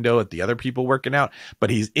through the window at the other people working out,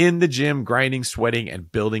 but he's in the gym grinding, sweating,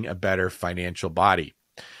 and building a better financial body.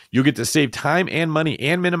 You'll get to save time and money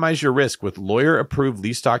and minimize your risk with lawyer-approved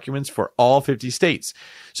lease documents for all 50 states.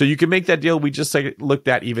 So you can make that deal we just looked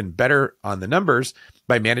at even better on the numbers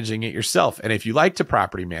by managing it yourself. And if you like to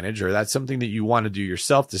property manage, or that's something that you want to do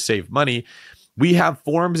yourself to save money, we have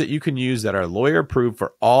forms that you can use that are lawyer-approved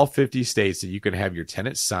for all 50 states that you can have your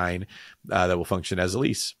tenants sign that will function as a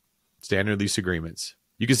lease. Standard lease agreements.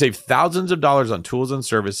 You can save thousands of dollars on tools and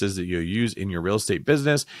services that you'll use in your real estate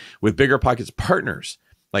business with BiggerPockets partners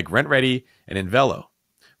like RentRedi and Envelo.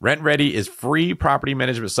 RentRedi is free property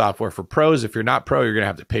management software for pros. If you're not pro, you're going to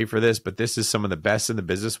have to pay for this, but this is some of the best in the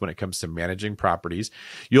business when it comes to managing properties.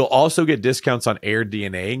 You'll also get discounts on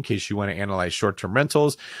AirDNA in case you want to analyze short-term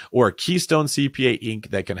rentals, or Keystone CPA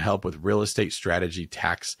Inc. that can help with real estate strategy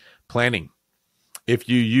tax planning. If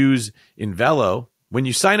you use Envelo, when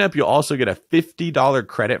you sign up, you'll also get a $50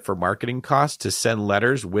 credit for marketing costs to send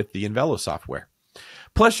letters with the Envelo software.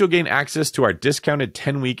 Plus, you'll gain access to our discounted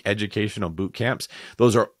 10-week educational boot camps.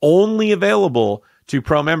 Those are only available to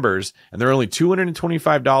pro members, and they're only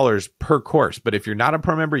 $225 per course. But if you're not a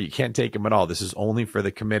pro member, you can't take them at all. This is only for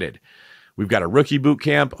the committed. We've got a rookie boot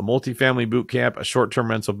camp, a multifamily boot camp, a short-term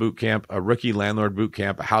rental boot camp, a rookie landlord boot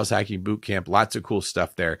camp, a house hacking boot camp. Lots of cool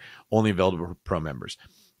stuff there, only available for pro members.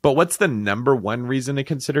 But what's the number one reason to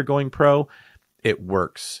consider going pro? It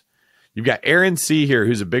works. You've got Aaron C. here,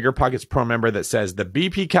 who's a BiggerPockets Pro member, that says, the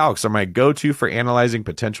BP calcs are my go-to for analyzing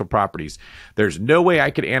potential properties. There's no way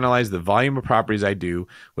I could analyze the volume of properties I do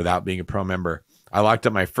without being a pro member. I locked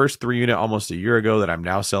up my first 3-unit almost a year ago that I'm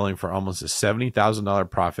now selling for almost a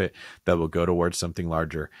 $70,000 profit that will go towards something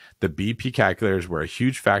larger. The BP calculators were a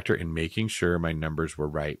huge factor in making sure my numbers were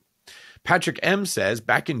right. Patrick M. says,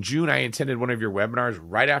 back in June, I attended one of your webinars.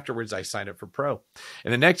 Right afterwards, I signed up for Pro.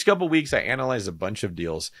 In the next couple of weeks, I analyzed a bunch of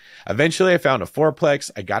deals. Eventually, I found a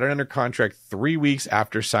fourplex. I got it under contract 3 weeks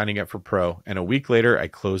after signing up for Pro. And a week later, I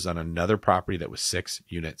closed on another property that was 6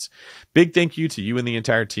 units. Big thank you to you and the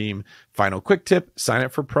entire team. Final quick tip, sign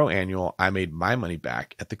up for Pro Annual. I made my money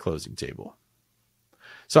back at the closing table.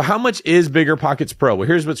 So how much is BiggerPockets Pro? Well,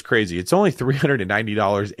 here's what's crazy. It's only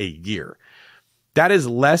 $390 a year. That is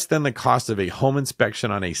less than the cost of a home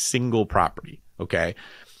inspection on a single property, okay?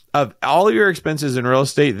 Of all of your expenses in real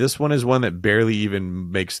estate, this one is one that barely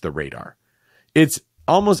even makes the radar. It's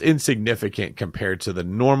almost insignificant compared to the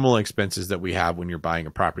normal expenses that we have when you're buying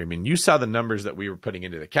a property. I mean, you saw the numbers that we were putting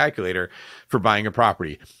into the calculator for buying a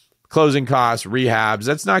property. closing costs, rehabs.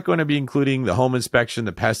 That's not going to be including the home inspection,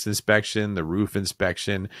 the pest inspection, the roof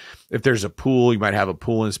inspection. If there's a pool, you might have a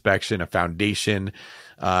pool inspection, a foundation.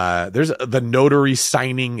 There's the notary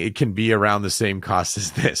signing. It can be around the same cost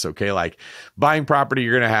as this. Okay. Like buying property,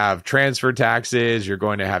 you're going to have transfer taxes. You're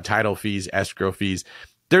going to have title fees, escrow fees.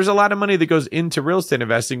 There's a lot of money that goes into real estate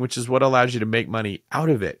investing, which is what allows you to make money out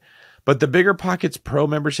of it. But the Bigger Pockets Pro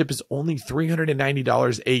membership is only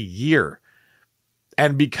 $390 a year.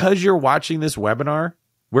 And because you're watching this webinar,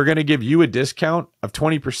 we're going to give you a discount of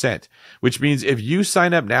 20%, which means if you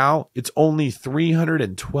sign up now, it's only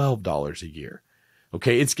 $312 a year.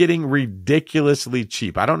 Okay, it's getting ridiculously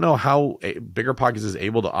cheap. I don't know how Bigger Pockets is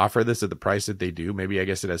able to offer this at the price that they do. Maybe I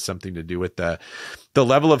guess it has something to do with the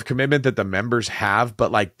level of commitment that the members have.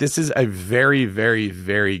 But like this is a very, very,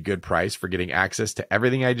 very good price for getting access to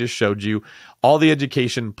everything I just showed you, all the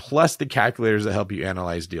education, plus the calculators that help you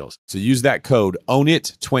analyze deals. So use that code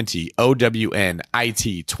OWNIT20,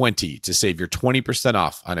 OWNIT 20 to save your 20%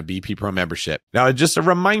 off on a BP Pro membership. Now, just a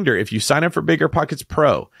reminder, if you sign up for Bigger Pockets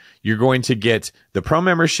Pro, you're going to get the Pro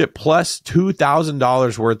membership plus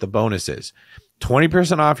 $2,000 worth of bonuses.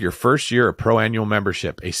 20% off your first year of Pro annual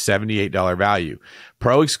membership, a $78 value.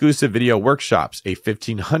 Pro exclusive video workshops, a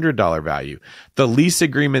 $1,500 value. The lease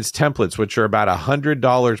agreements templates, which are about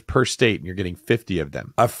 $100 per state, and you're getting 50 of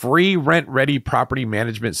them. A free rent-ready property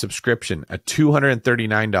management subscription, a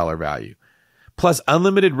 $239 value. Plus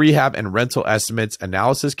unlimited rehab and rental estimates,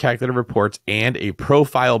 analysis calculator reports, and a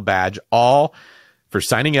profile badge, all for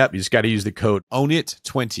signing up. You just got to use the code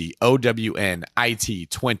OWNIT20, OWNIT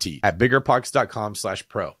 20 at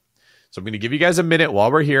biggerpockets.com/pro. So I'm going to give you guys a minute while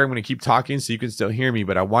we're here. I'm going to keep talking so you can still hear me,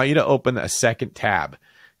 but I want you to open a second tab.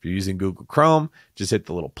 If you're using Google Chrome, just hit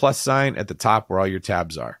the little plus sign at the top where all your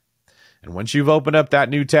tabs are. And once you've opened up that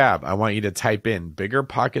new tab, I want you to type in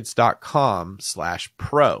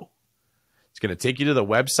biggerpockets.com/pro. It's going to take you to the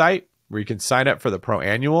website where you can sign up for the Pro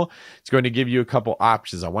Annual. It's going to give you a couple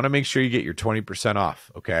options. I want to make sure you get your 20%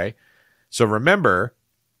 off, okay? So remember,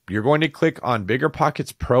 you're going to click on Bigger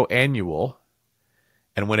Pockets Pro Annual,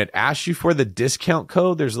 and when it asks you for the discount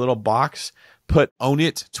code, there's a little box, put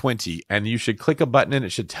OWNIT20, and you should click a button and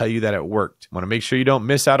it should tell you that it worked. I want to make sure you don't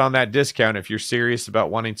miss out on that discount if you're serious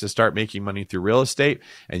about wanting to start making money through real estate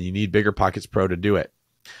and you need Bigger Pockets Pro to do it.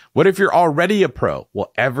 What if you're already a pro?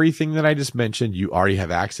 Well, everything that I just mentioned, you already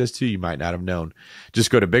have access to. You might not have known.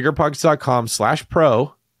 Just go to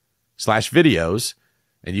biggerpockets.com/pro/videos,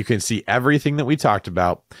 and you can see everything that we talked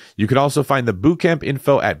about. You can also find the bootcamp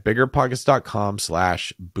info at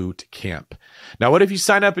biggerpockets.com/bootcamp. Now, what if you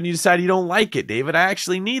sign up and you decide you don't like it, David? I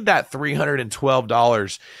actually need that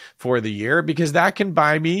 $312 for the year because that can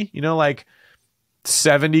buy me, like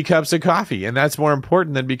 70 cups of coffee, and that's more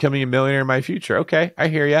important than becoming a millionaire in my future. Okay, I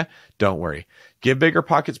hear ya. Don't worry. Give Bigger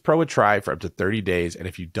Pockets Pro a try for up to 30 days, and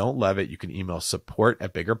if you don't love it, you can email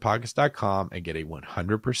support@biggerpockets.com and get a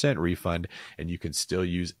 100% refund, and you can still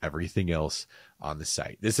use everything else on the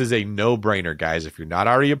site. This is a no-brainer, guys. If you're not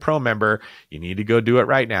already a pro member, you need to go do it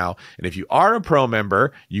right now. And if you are a pro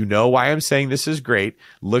member, you know why I'm saying this is great.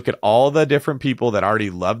 Look at all the different people that already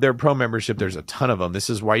love their pro membership. There's a ton of them. This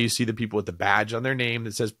is why you see the people with the badge on their name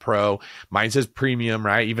that says pro. Mine says premium,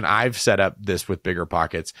 right? Even I've set up this with Bigger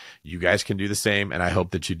Pockets. You guys can do the same, and I hope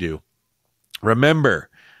that you do. Remember,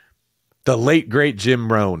 the late, great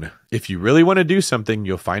Jim Rohn. If you really want to do something,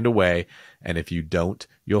 you'll find a way. And if you don't,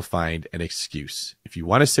 you'll find an excuse. If you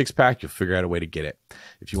want a six-pack, you'll figure out a way to get it.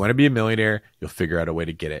 If you want to be a millionaire, you'll figure out a way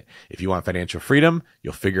to get it. If you want financial freedom,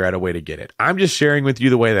 you'll figure out a way to get it. I'm just sharing with you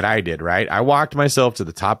the way that I did, right? I walked myself to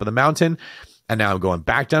the top of the mountain, and now I'm going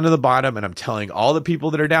back down to the bottom, and I'm telling all the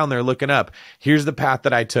people that are down there looking up, here's the path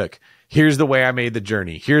that I took. Here's the way I made the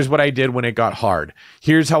journey. Here's what I did when it got hard.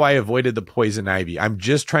 Here's how I avoided the poison ivy. I'm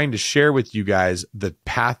just trying to share with you guys the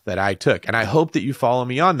path that I took. And I hope that you follow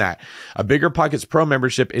me on that. A Bigger Pockets Pro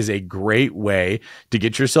membership is a great way to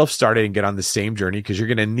get yourself started and get on the same journey because you're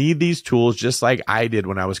going to need these tools just like I did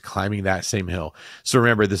when I was climbing that same hill. So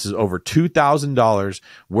remember, this is over $2,000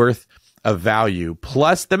 worth of value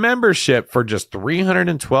plus the membership for just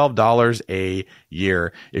 $312 a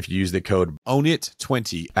year if you use the code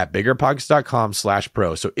OWNIT20 at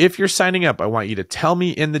biggerpockets.com/pro. So if you're signing up, I want you to tell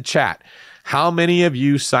me in the chat how many of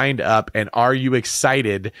you signed up and are you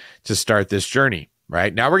excited to start this journey?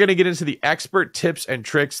 Right now, we're going to get into the expert tips and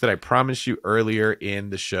tricks that I promised you earlier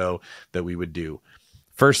in the show that we would do.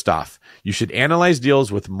 First off, you should analyze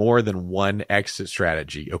deals with more than one exit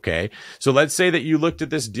strategy, okay? So let's say that you looked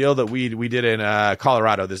at this deal that we did in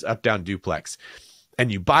Colorado, this up-down duplex,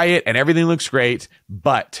 and you buy it and everything looks great,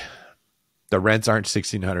 but the rents aren't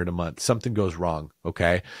 $1,600 a month. Something goes wrong,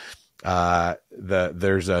 okay?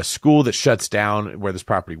 there's a school that shuts down where this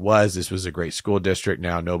property was. This was a great school district.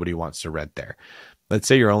 Now nobody wants to rent there. Let's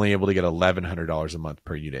say you're only able to get $1,100 a month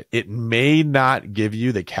per unit. It may not give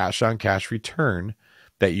you the cash on cash return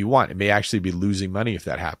that you want. It may actually be losing money if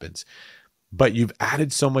that happens. But you've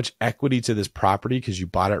added so much equity to this property because you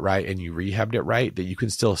bought it right and you rehabbed it right that you can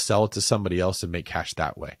still sell it to somebody else and make cash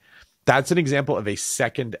that way. That's an example of a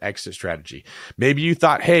second exit strategy. Maybe you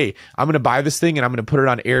thought, hey, I'm going to buy this thing and I'm going to put it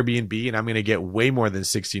on Airbnb and I'm going to get way more than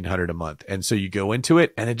 $1,600 a month. And so you go into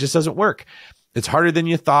it and it just doesn't work. It's harder than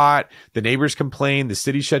you thought. The neighbors complain. The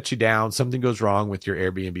city shuts you down. Something goes wrong with your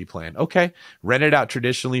Airbnb plan. Okay, rent it out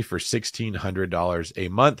traditionally for $1,600 a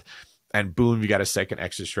month. And boom, you got a second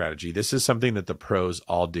exit strategy. This is something that the pros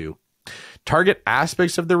all do. Target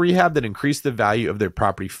aspects of the rehab that increase the value of their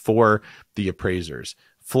property for the appraisers.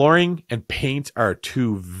 Flooring and paint are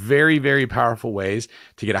two very, very powerful ways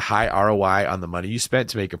to get a high ROI on the money you spent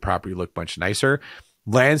to make a property look much nicer.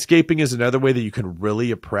 Landscaping is another way that you can really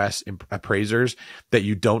impress appraisers that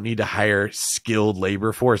you don't need to hire skilled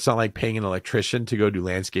labor for. It's not like paying an electrician to go do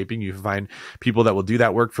landscaping. You can find people that will do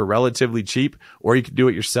that work for relatively cheap, or you can do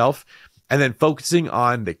it yourself. And then focusing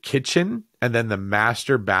on the kitchen and then the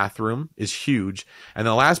master bathroom is huge. And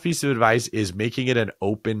the last piece of advice is making it an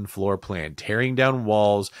open floor plan. Tearing down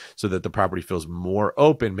walls so that the property feels more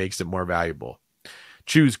open makes it more valuable.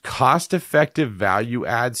 Choose cost-effective value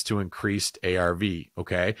adds to increased ARV,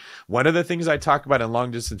 okay? One of the things I talk about in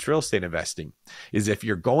long-distance real estate investing is if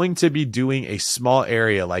you're going to be doing a small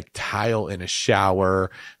area like tile in a shower,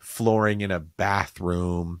 flooring in a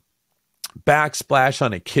bathroom, backsplash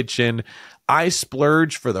on a kitchen, I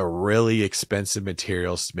splurge for the really expensive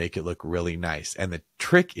materials to make it look really nice. And the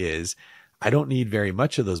trick is I don't need very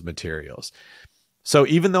much of those materials. So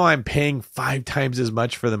even though I'm paying 5 times as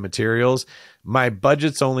much for the materials, my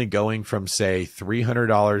budget's only going from, say,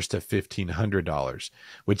 $300 to $1,500,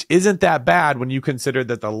 which isn't that bad when you consider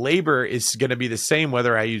that the labor is going to be the same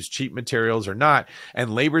whether I use cheap materials or not.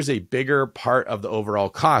 And labor is a bigger part of the overall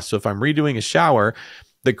cost. So if I'm redoing a shower,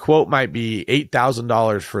 the quote might be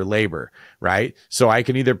 $8,000 for labor, right? So I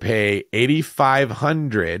can either pay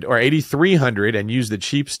 $8,500 or $8,300 and use the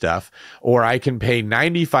cheap stuff, or I can pay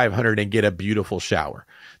 $9,500 and get a beautiful shower.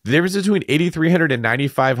 The difference between $8,300 and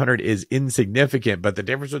 $9,500 is insignificant, but the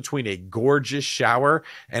difference between a gorgeous shower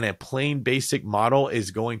and a plain basic model is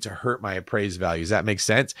going to hurt my appraised value. Does that make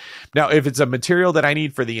sense? Now, if it's a material that I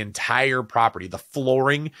need for the entire property, the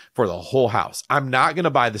flooring for the whole house, I'm not going to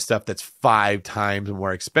buy the stuff that's 5 times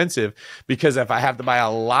more expensive, because if I have to buy a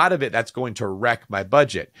lot of it, that's going to wreck my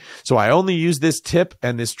budget. So I only use this tip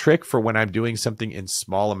and this trick for when I'm doing something in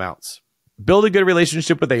small amounts. Build a good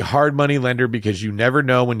relationship with a hard money lender, because you never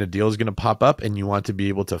know when the deal is going to pop up and you want to be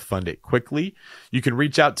able to fund it quickly. You can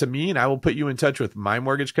reach out to me and I will put you in touch with my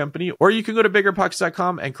mortgage company, or you can go to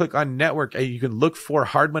biggerpockets.com and click on network and you can look for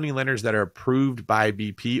hard money lenders that are approved by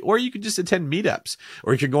BP, or you can just attend meetups,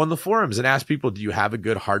 or you can go on the forums and ask people, do you have a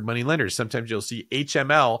good hard money lender? Sometimes you'll see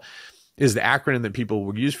HML is the acronym that people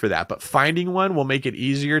will use for that, but finding one will make it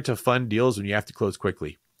easier to fund deals when you have to close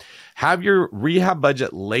quickly. Have your rehab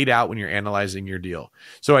budget laid out when you're analyzing your deal.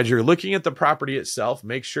 So as you're looking at the property itself,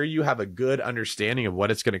 make sure you have a good understanding of what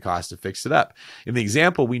it's going to cost to fix it up. In the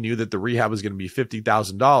example, we knew that the rehab was going to be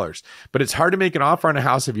 $50,000, but it's hard to make an offer on a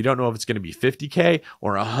house if you don't know if it's going to be $50K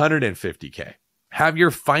or $150K. Have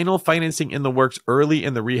your final financing in the works early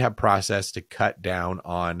in the rehab process to cut down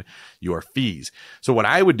on your fees. So what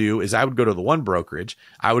I would do is I would go to the one brokerage.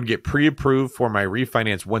 I would get pre-approved for my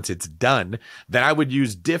refinance once it's done. Then I would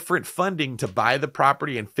use different funding to buy the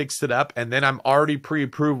property and fix it up. And then I'm already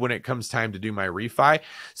pre-approved when it comes time to do my refi.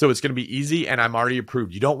 So it's going to be easy and I'm already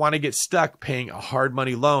approved. You don't want to get stuck paying a hard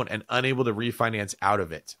money loan and unable to refinance out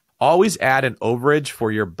of it. Always add an overage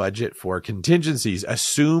for your budget for contingencies.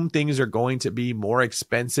 Assume things are going to be more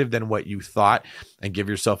expensive than what you thought and give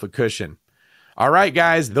yourself a cushion. All right,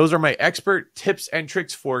 guys, those are my expert tips and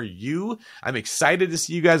tricks for you. I'm excited to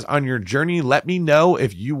see you guys on your journey. Let me know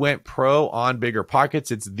if you went pro on Bigger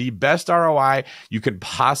Pockets. It's the best ROI you could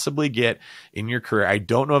possibly get in your career. I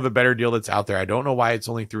don't know of a better deal that's out there. I don't know why it's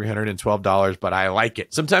only $312, but I like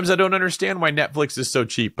it. Sometimes I don't understand why Netflix is so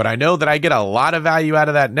cheap, but I know that I get a lot of value out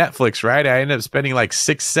of that Netflix, right? I end up spending like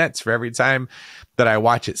 6 cents for every time that I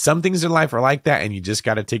watch it. Some things in life are like that, and you just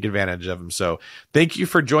got to take advantage of them. So thank you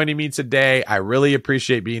for joining me today. I really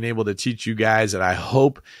appreciate being able to teach you guys, and I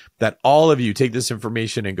hope that all of you take this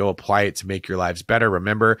information and go apply it to make your lives better.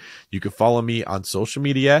 Remember, you can follow me on social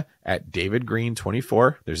media at David Greene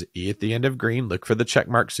 24. There's an E at the end of Greene. Look for the check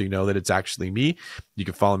mark so you know that it's actually me. You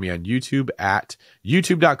can follow me on YouTube at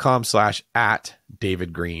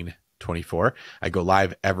youtube.com/@David Greene 24. I go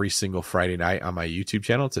live every single Friday night on my YouTube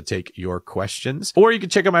channel to take your questions. Or you can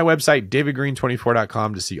check out my website,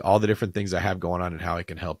 davidgreene24.com, to see all the different things I have going on and how I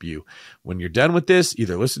can help you. When you're done with this,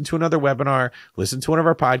 either listen to another webinar, listen to one of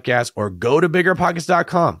our podcasts, or go to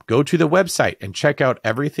biggerpockets.com. Go to the website and check out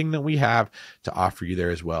everything that we have to offer you there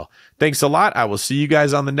as well. Thanks a lot. I will see you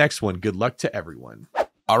guys on the next one. Good luck to everyone.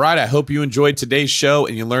 All right, I hope you enjoyed today's show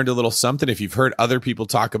and you learned a little something. If you've heard other people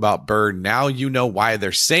talk about BRRRR, now you know why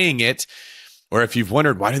they're saying it. Or if you've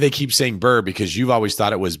wondered, why do they keep saying BRRRR? Because you've always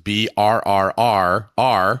thought it was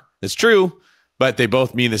BRRRR. That's true, but they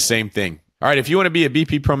both mean the same thing. All right, if you want to be a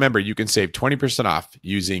BP Pro member, you can save 20% off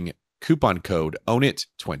using coupon code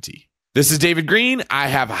OWNIT20. This is David Greene. I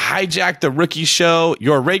have hijacked the Rookie Show.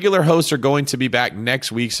 Your regular hosts are going to be back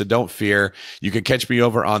next week, so don't fear. You can catch me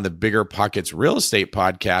over on the Bigger Pockets Real Estate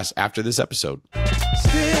Podcast after this episode.